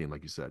named the whole team,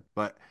 like you said,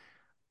 but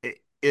it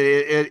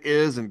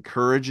is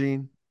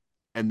encouraging,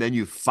 and then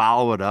you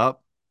follow it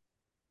up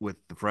with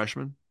the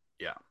freshmen.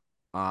 Yeah.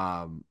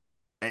 Um,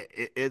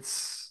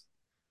 it's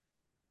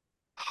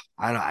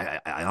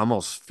I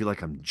almost feel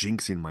like I'm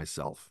jinxing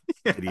myself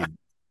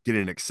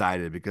getting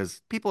excited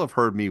because people have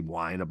heard me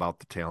whine about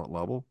the talent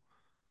level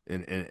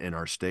in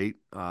our state.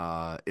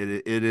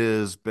 It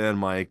has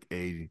been like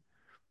it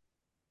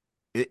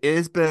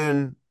has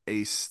been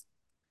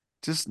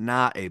just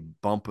not a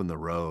bump in the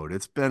road.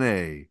 It's been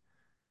a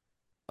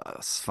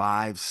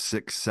 5,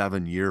 6,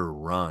 7 year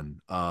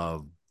run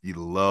of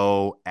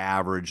below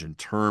average in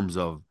terms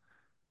of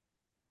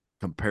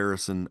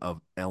comparison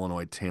of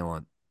Illinois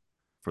talent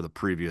for the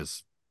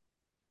previous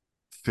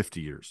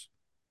 50 years.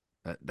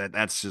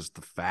 That's just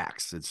the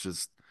facts. It's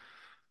just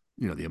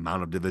the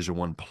amount of Division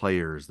I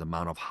players, the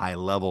amount of high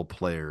level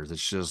players.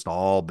 It's just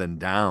all been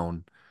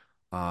down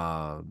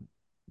uh,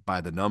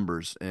 by the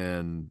numbers.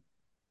 And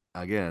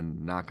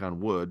again, knock on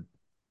wood.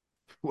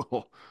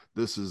 Well,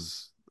 this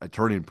is a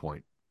turning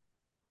point.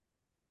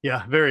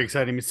 Yeah, very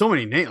exciting. I mean, so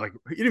many names. Like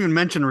you didn't even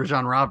mention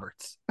Rajon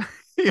Roberts.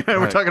 We're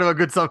Right. talking about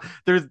good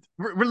stuff. We're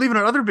leaving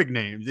out other big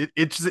names.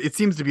 It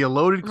seems to be a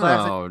loaded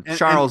class. No, And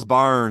Charles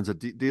Barnes, a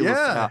De La Salle.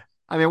 yeah,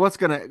 I mean, we're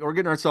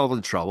getting ourselves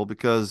in trouble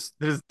because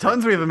there's uh,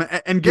 tons of them.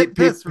 And get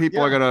this,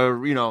 people are yeah,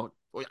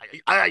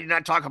 gonna,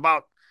 not talk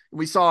about.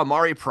 We saw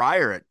Amari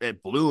Pryor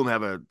at Bloom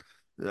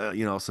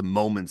have some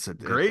moments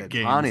great at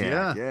games.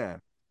 Pontiac. Yeah,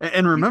 Yeah,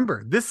 and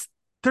remember this.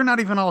 They're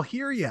not even all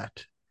here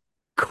yet.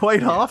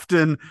 Quite yeah,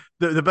 often,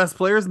 the best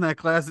players in that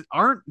class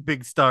aren't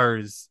big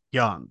stars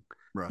young.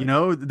 right.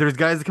 There's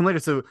guys that come later.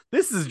 So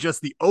this is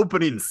just the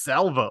opening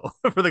salvo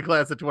for the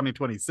class of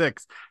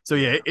 2026. So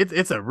yeah, Yeah.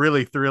 it's a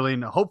really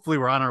thrilling. Hopefully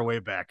we're on our way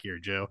back here,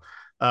 Joe.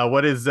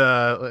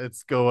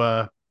 Let's go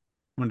want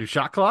to do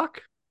shot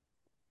clock?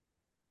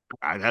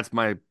 That's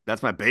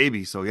my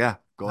baby. So yeah,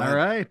 go All ahead.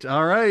 right.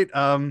 All right.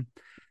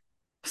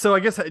 So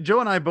I guess Joe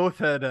and I both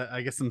had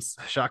I guess some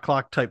shot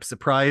clock type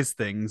surprise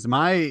things.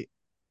 I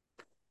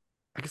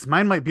guess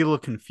mine might be a little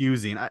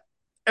confusing.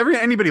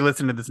 Anybody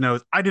listening to this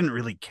knows I didn't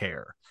really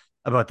care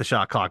about the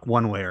shot clock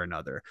one way or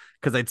another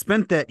because I'd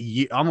spent that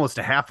almost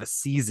a half a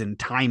season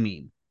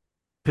timing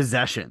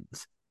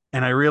possessions,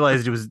 and I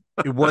realized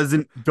it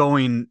wasn't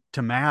going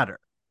to matter,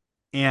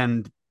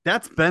 and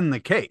that's been the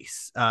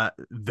case.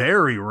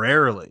 Very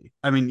rarely.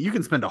 I mean, you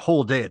can spend a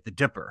whole day at the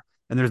Dipper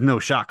and there's no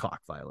shot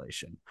clock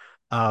violation.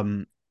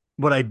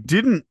 What I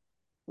didn't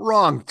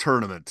Wrong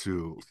tournament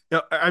too.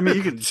 I mean,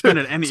 you can to, spend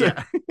it any,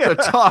 to, yeah. to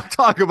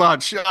talk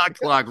about shot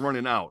clock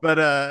running out.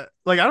 But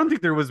like I don't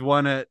think there wasn't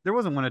one at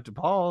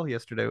DePaul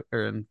yesterday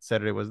or on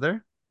Saturday, was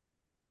there?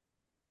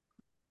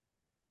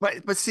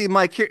 But see,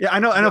 Mike, here, Yeah, I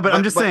know, but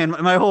I'm just saying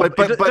my whole it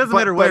doesn't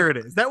matter where it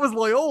is. That was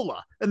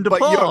Loyola and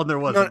but you DePaul, and there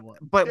no, wasn't one.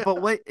 but Yeah.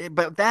 but wait,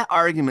 but that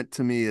argument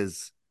to me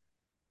is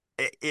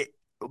it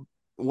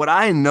what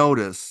I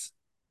notice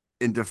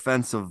in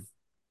defense of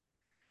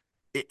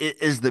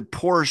it is the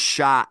poor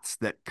shots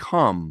that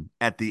come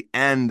at the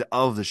end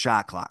of the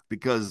shot clock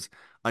because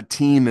a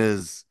team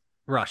is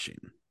Rushing.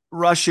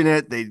 rushing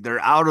it. They're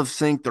out of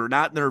sync. They're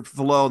not in their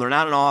flow. They're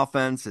not in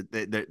offense.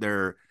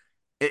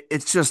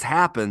 It just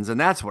happens, and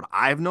that's what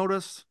I've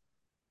noticed.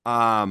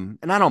 And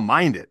I don't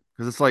mind it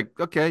because it's like,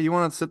 okay, you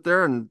want to sit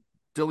there and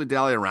dilly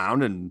dally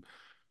around and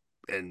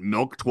and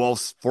milk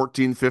 12,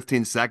 14,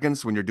 15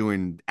 seconds when you're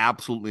doing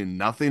absolutely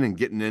nothing and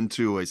getting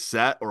into a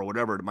set or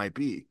whatever it might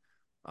be.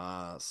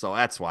 So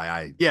that's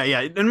why Yeah,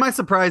 yeah. And my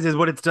surprise is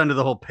what it's done to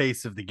the whole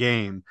pace of the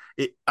game.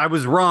 I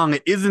was wrong.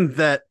 It isn't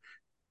that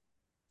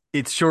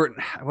it's short.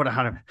 What?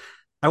 How to?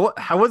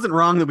 I wasn't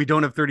wrong that we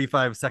don't have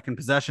 35-second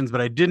possessions,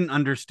 but I didn't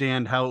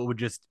understand how it would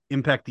just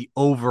impact the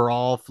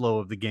overall flow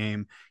of the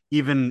game,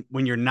 even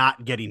when you're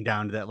not getting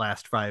down to that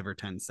last 5 or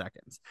 10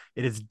 seconds.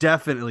 It has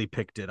definitely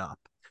picked it up,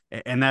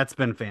 and that's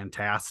been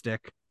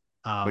fantastic.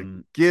 but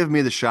give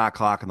me the shot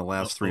clock in the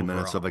last 3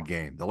 minutes of a Overall.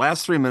 game. The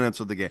last 3 minutes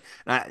of the game.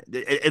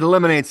 It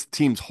eliminates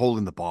teams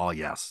holding the ball,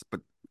 yes,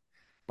 but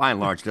by and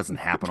large, it doesn't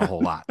happen a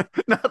whole lot.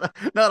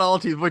 Not all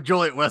teams, but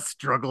Joliet West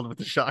struggled with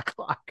the shot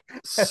clock.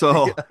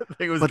 So, I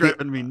think it was but the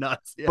driving me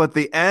nuts. Yeah. but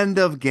the end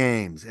of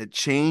games, it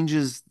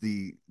changes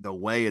the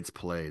way it's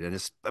played, and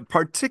it's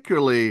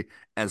particularly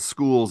as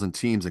schools and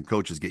teams and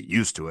coaches get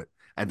used to it.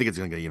 I think it's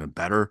going to get even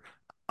better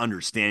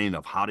understanding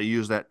of how to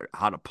use that,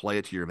 how to play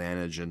it to your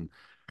advantage, and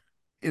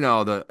we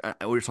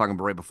were talking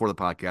right before the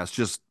podcast,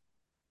 just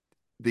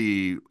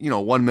the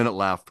 1 minute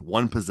left,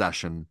 one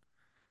possession.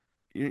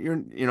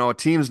 A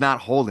team's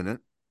not holding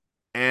it,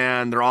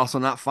 and they're also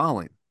not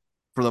fouling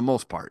for the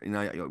most part. We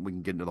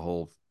can get into the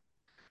whole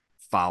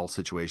foul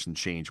situation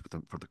change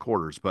for the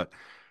quarters, but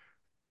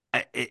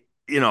it,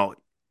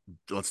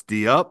 let's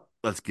D up,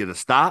 let's get a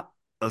stop,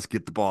 let's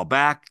get the ball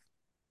back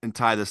and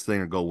tie this thing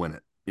or go win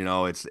it.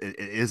 It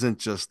isn't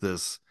just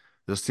this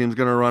team's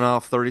going to run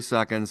off 30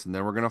 seconds and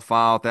then we're going to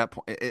foul at that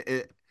point.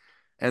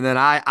 And then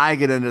I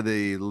get into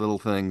the little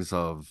things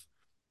of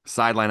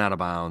sideline out of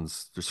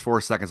bounds. There's 4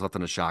 seconds left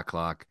on the shot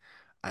clock.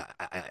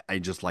 I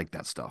just like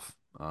that stuff.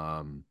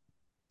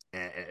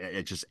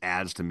 It just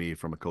adds to me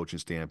from a coaching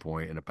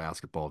standpoint and a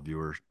basketball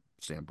viewer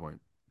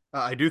standpoint.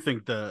 I do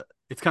think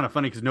it's kind of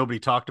funny because nobody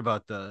talked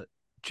about the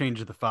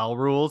change of the foul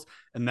rules,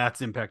 and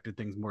that's impacted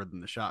things more than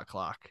the shot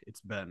clock.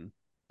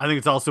 I think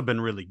it's also been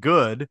really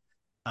good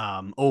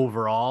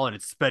overall, and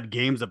it's sped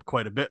games up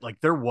quite a bit. Like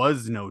there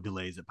was no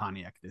delays at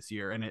Pontiac this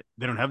year, and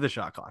they don't have the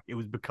shot clock. It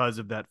was because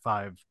of that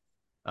 5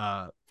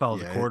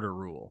 fouls a quarter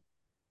rule.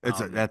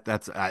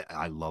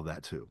 I love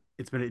that too.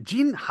 It's been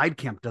Gene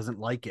Heidkamp doesn't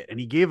like it, and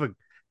he gave an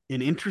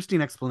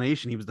interesting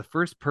explanation. He was the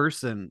first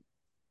person,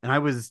 and I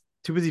was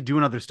too busy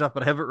doing other stuff,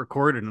 but I have it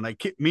recorded, and I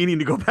keep meaning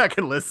to go back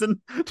and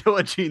listen to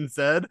what Gene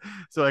said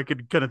so I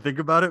could kind of think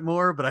about it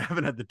more, but I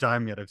haven't had the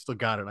time yet. I've still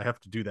got it. I have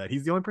to do that.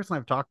 He's the only person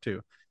I've talked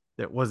to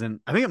that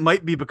wasn't. I think it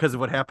might be because of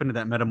what happened to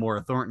that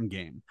Metamora Thornton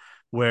game,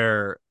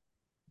 where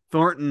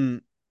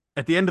Thornton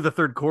at the end of the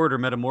third quarter,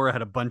 Metamora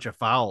had a bunch of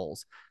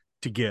fouls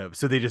to give,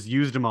 so they just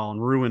used them all and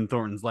ruined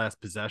Thornton's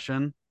last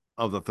possession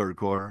Of the third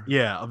quarter.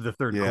 yeah, of the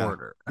third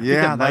quarter. I think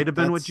Yeah, that might have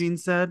been what Gene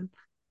said.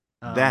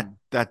 That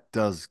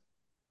does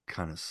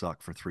kind of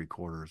suck for 3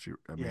 quarters.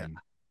 I mean,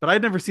 but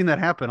I'd never seen that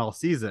happen all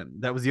season.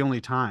 That was the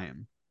only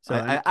time. So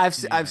I've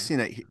seen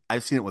it.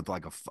 I've seen it with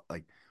like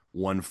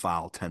one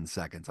foul, 10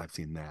 seconds. I've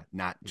seen that,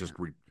 not just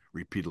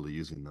repeatedly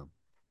using them.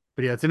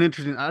 But yeah, it's an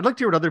interesting. I'd like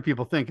to hear what other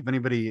people think. If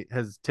anybody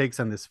has takes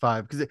on this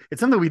 5, because it's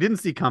something we didn't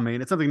see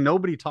coming. It's something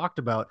nobody talked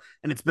about,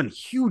 and it's been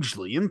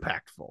hugely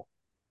impactful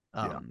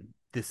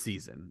this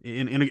season.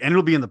 And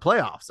it'll be in the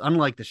playoffs,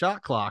 unlike the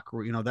shot clock,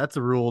 where that's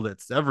a rule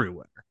that's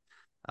everywhere.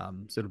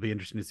 So it'll be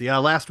interesting to see.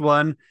 Last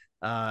one,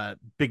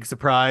 big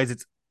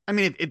surprise.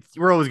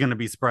 We're always going to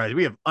be surprised.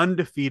 We have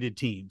undefeated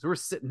teams. We're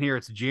sitting here.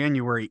 It's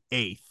January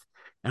 8th,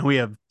 and we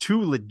have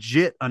 2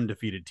 legit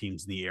undefeated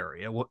teams in the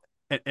area.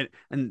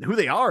 And who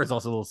they are is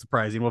also a little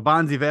surprising.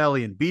 Waubonsie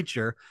Valley and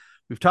Beecher.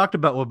 We've talked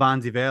about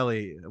Waubonsie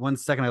Valley. One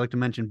second, I'd like to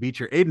mention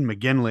Beecher. Aiden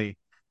McGinley.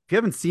 If you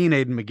haven't seen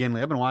Aiden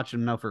McGinley, I've been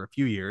watching him now for a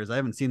few years. I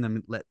haven't seen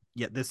them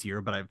yet this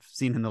year, but I've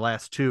seen him the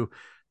last 2.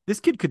 This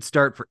kid could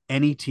start for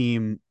any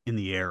team in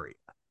the area.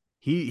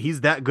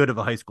 He's that good of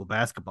a high school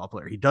basketball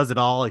player. He does it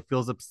all. He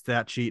fills up the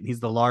stat sheet, and he's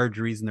the large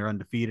reason they're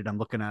undefeated. I'm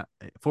looking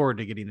forward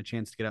to getting a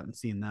chance to get out and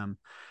seeing them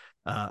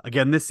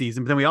again this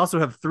season. But then we also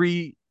have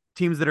 3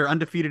 teams that are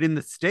undefeated in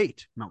the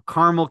state. Mount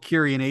Carmel,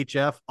 Curie, and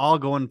HF all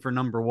going for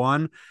number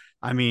 1.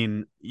 I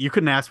mean, you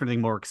couldn't ask for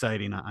anything more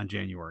exciting on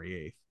January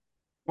 8th.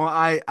 Well,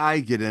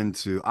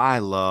 I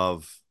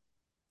love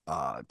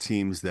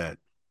teams that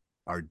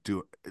are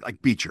doing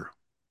like Beecher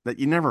that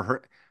you never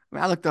heard. I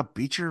mean, I looked up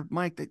Beecher,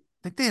 Mike.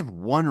 They have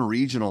 1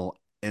 regional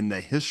in the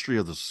history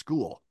of the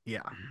school.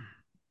 Yeah.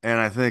 And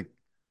I think,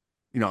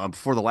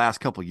 for the last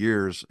couple of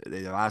years,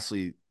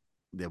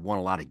 they've won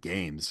a lot of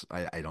games.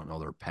 I don't know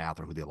their path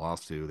or who they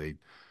lost to.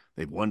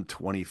 They've won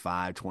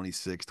 25,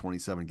 26,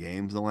 27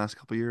 games in the last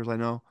couple of years, I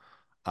know.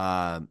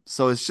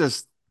 So it's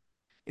just,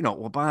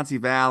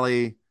 Waubonsie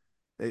Valley,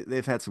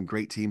 they've had some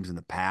great teams in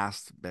the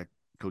past. Back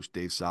Coach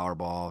Dave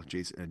Sauerball,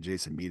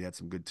 Jason Mead had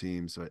some good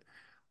teams. But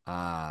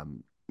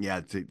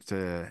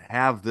to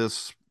have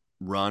this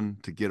run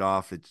to get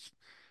off,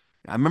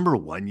 I remember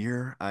one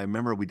year. I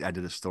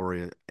did a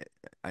story.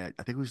 I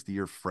think it was the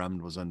year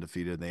Fremd was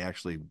undefeated.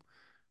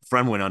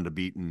 Fremd went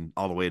unbeaten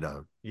all the way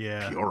to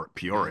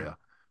Peoria. Yeah.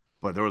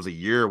 But there was a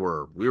year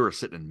where we were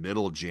sitting in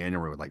middle of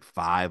January with like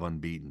 5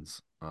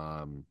 unbeatens.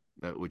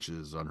 which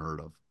is unheard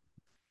of.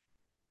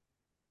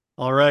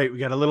 All right, we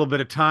got a little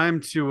bit of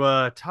time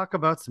to talk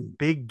about some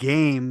big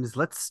games.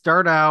 Let's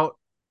start out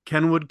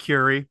Kenwood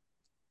Curie.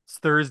 It's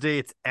Thursday.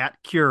 It's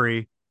at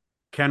Curie.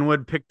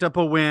 Kenwood picked up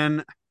a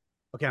win.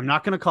 Okay, I'm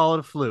not going to call it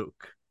a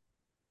fluke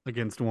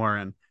against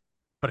Warren,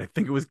 but I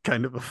think it was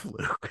kind of a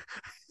fluke.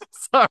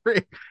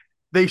 Sorry,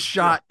 they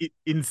shot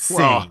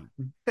insane.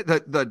 Well,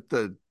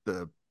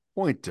 the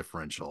point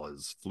differential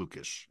is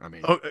flukish. I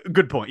mean, oh,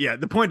 good point. Yeah,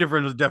 the point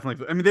differential was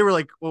definitely. I mean, they were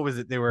like, what was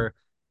it? They were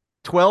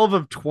 12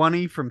 of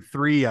 20 from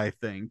three, I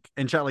think,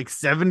 and shot like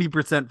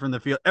 70% from the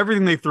field.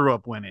 Everything they threw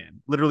up went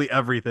in. Literally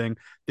everything.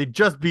 They'd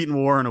just beaten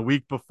Warren a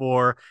week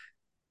before.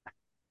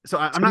 So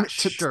I'm not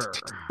sure.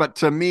 But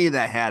to me,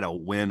 that had a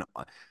win.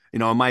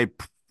 My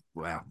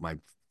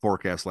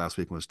forecast last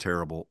week was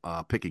terrible.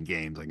 Picking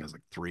games, I think it was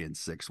like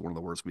 3-6, one of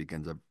the worst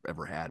weekends I've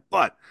ever had.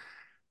 But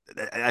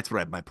that's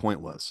what my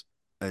point was: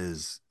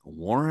 is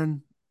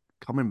Warren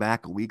coming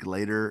back a week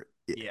later?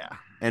 Yeah,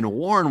 and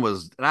Warren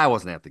was, and I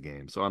wasn't at the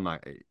game, so I'm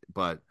not.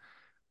 But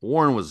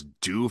Warren was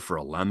due for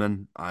a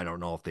lemon. I don't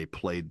know if they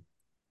played,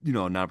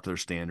 not up to their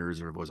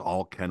standards, or if it was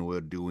all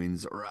Kenwood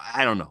doings, or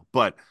I don't know,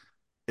 but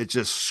it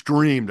just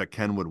screamed a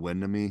Kenwood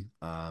win to me,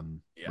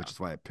 which is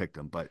why I picked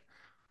him. But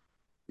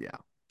yeah.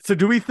 So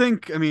do we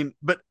think, I mean,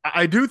 but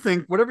I do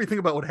think whatever you think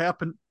about what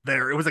happened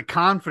there, it was a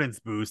confidence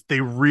boost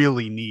they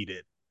really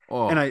needed.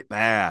 Oh,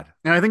 bad.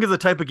 And I think it's the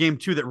type of game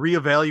too that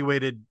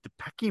reevaluated the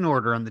pecking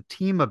order on the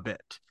team a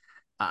bit.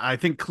 I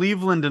think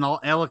Cleveland and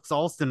Alex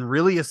Alston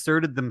really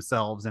asserted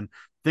themselves, and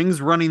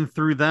things running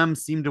through them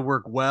seemed to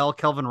work well.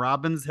 Kelvin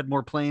Robbins had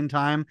more playing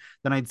time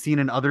than I'd seen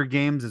in other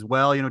games as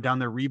well, down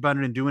there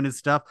rebounding and doing his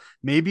stuff.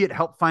 Maybe it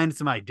helped find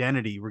some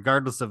identity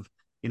regardless of,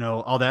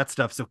 all that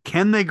stuff. So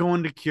can they go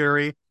into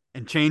Curie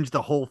and change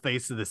the whole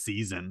face of the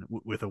season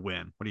with a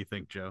win? What do you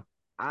think, Joe?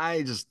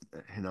 I just,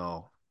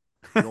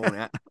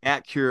 going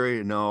at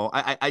Curie, no,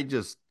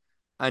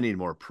 I need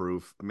more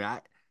proof. I mean,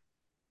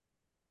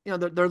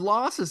 their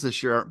losses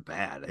this year aren't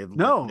bad. They're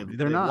not.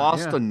 They've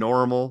lost to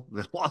Normal.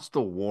 They've lost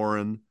to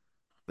Warren.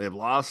 They've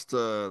lost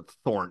to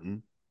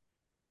Thornton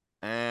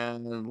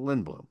and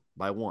Lindblom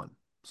by 1.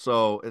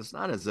 So it's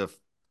not as if,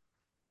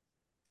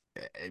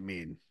 I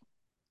mean,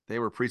 they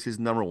were preseason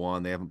number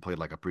 1. They haven't played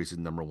like a preseason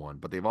number 1,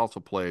 but they've also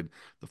played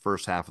the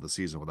first half of the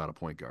season without a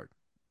point guard.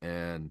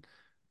 And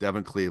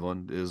Devin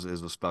Cleveland is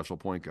a special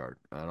point guard.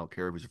 I don't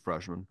care if he's a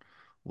freshman.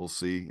 We'll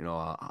see,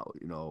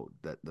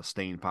 that the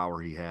staying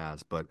power he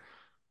has, but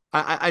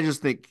I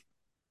just think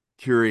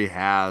Curie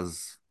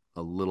has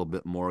a little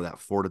bit more of that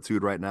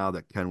fortitude right now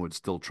that Kenwood's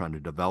still trying to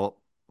develop.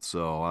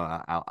 So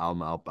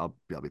I'll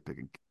be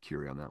picking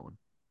Curie on that one.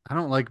 I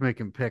don't like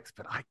making picks,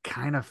 but I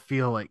kind of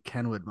feel like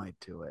Kenwood might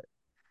do it.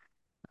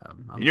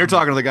 You're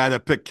talking to the guy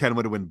that picked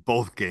Kenwood to win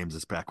both games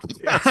this past week.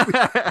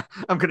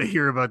 I'm going to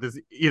hear about this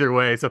either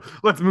way. So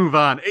let's move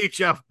on.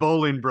 HF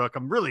Bolingbrook.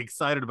 I'm really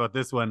excited about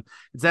this one.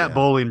 It's at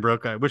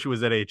Bolingbrook. I wish it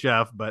was at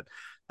HF, but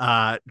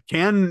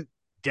can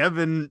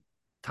Devin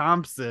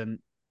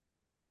Thompson.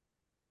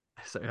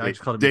 Sorry, I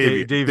just called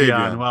him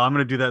Davion. Well, I'm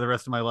going to do that the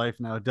rest of my life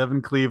now.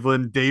 Devin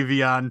Cleveland,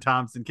 Davion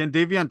Thompson. Can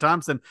Davion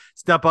Thompson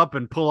step up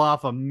and pull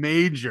off a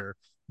major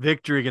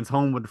victory against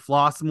Homewood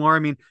Flossmoor? I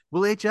mean,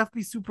 will HF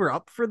be super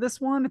up for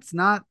this one? It's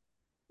not,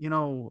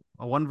 a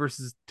 1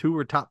 versus 2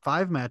 or top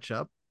 5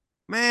 matchup.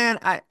 Man,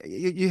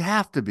 you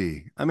have to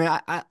be. I mean,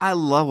 I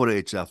love what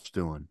HF's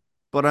doing,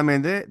 but I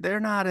mean, they're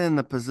not in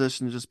the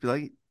position to just be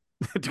like,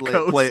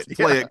 play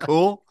it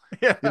cool.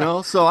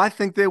 Yeah. So I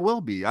think they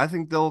will be. I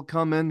think they'll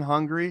come in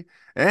hungry,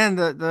 and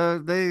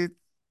they,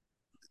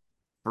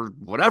 for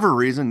whatever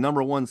reason,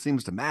 number 1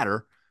 seems to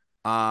matter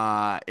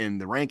in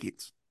the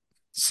rankings.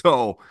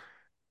 So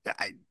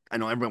I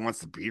know everyone wants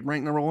to be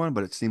ranked number 1,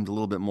 but it seems a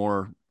little bit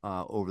more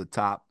over the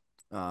top.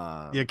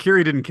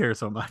 Curie didn't care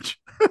so much.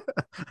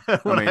 I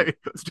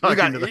was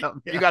talking to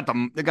them. You got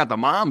the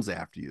moms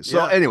after you.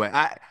 So anyway,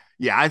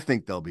 I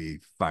think they'll be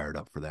fired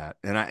up for that.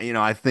 And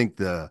I think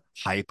the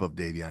hype of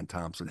Davion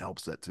Thompson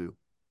helps that too.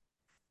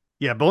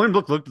 Yeah,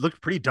 Bolingbrook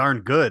looked pretty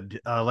darn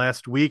good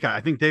last week. I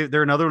think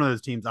they're another one of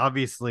those teams.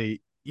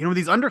 Obviously,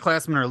 these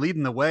underclassmen are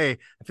leading the way.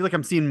 I feel like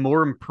I'm seeing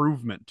more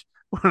improvement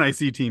when I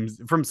see teams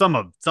from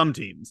some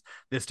teams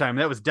this time.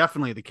 That was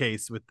definitely the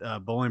case with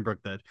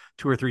Bolingbrook. That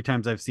 2 or 3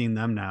 times I've seen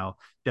them now,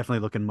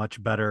 definitely looking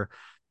much better.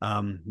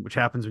 Which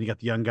happens when you got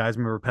the young guys.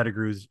 Remember,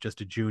 Pettigrew's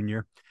just a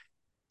junior.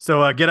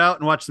 So get out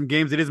and watch some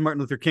games. It is Martin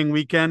Luther King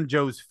weekend,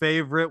 Joe's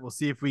favorite. We'll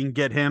see if we can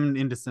get him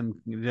into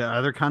some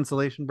other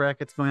consolation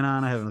brackets going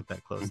on. I haven't looked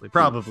that closely.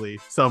 Probably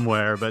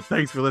somewhere. But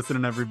thanks for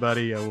listening,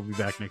 everybody. We'll be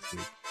back next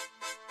week.